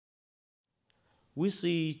we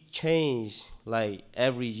see change like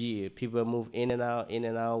every year. People move in and out, in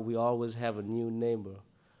and out. We always have a new neighbor.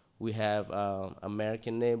 We have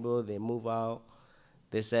American neighbor. They move out.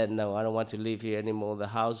 They said, no, I don't want to live here anymore. The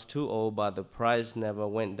house too old, but the price never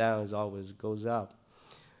went down. It always goes up.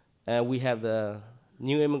 And we have the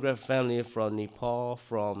new immigrant family from Nepal,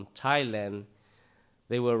 from Thailand.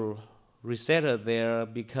 They were resettled there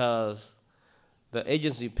because the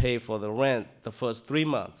agency paid for the rent the first 3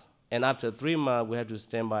 months. And after 3 months, we had to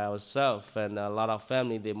stand by ourselves. And a lot of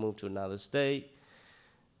family, they moved to another state,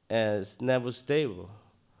 and it's never stable.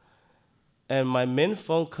 And my main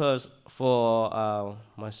focus for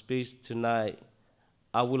my speech tonight,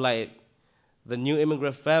 I would like the new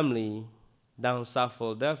immigrant family down South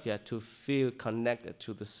Philadelphia to feel connected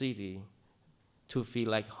to the city, to feel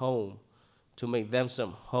like home, to make them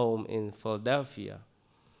some home in Philadelphia.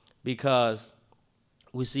 Because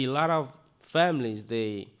we see a lot of families,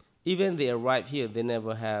 even they arrive here, they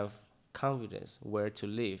never have confidence where to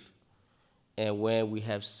live. And when we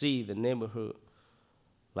have see the neighborhood,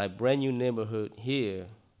 like brand new neighborhood here,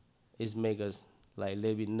 it make us like a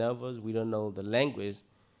little bit nervous. We don't know the language.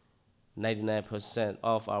 99%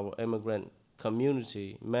 of our immigrant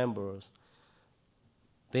community members,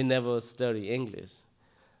 they never study English.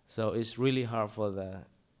 So it's really hard for the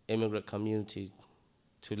immigrant community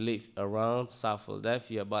to live around South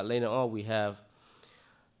Philadelphia. But later on, we have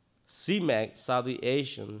CMAC, Southeast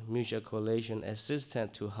Asian Mutual Coalition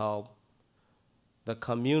Assistance, to help the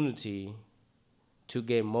community to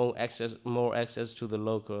get more access to the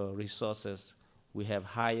local resources. We have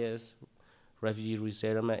HIAS, Refugee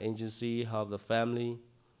Resettlement Agency, help the family.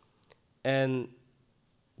 And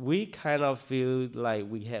we kind of feel like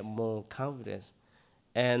we have more confidence.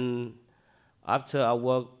 And after I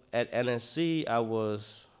worked at NSC, I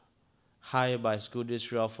was hired by School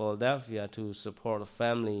District of Philadelphia to support a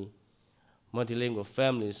family, multilingual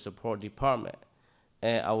family support department.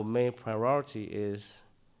 And our main priority is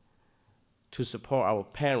to support our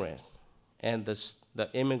parents and the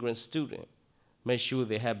immigrant student. Make sure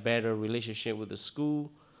they have better relationship with the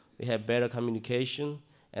school, they have better communication,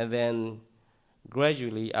 and then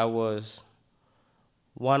gradually I was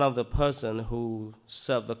one of the person who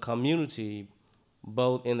served the community,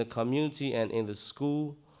 both in the community and in the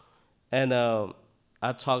school. And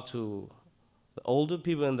I talked to the older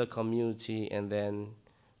people in the community, and then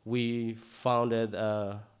we founded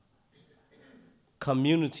a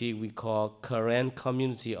community we call Korean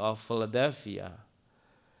Community of Philadelphia.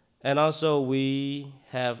 And also we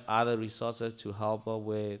have other resources to help us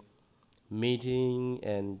with meeting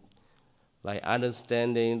and like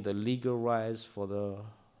understanding the legal rights for the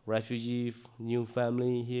refugee new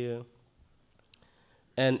family here.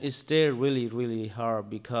 And it's still really, really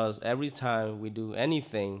hard because every time we do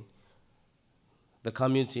anything, the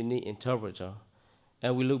community need interpreter.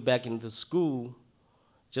 And we look back into school,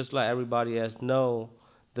 just like everybody else know,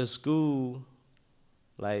 the school,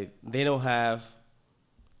 like they don't have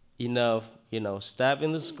enough, staff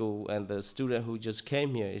in the school, and the student who just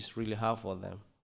came here, it's really hard for them.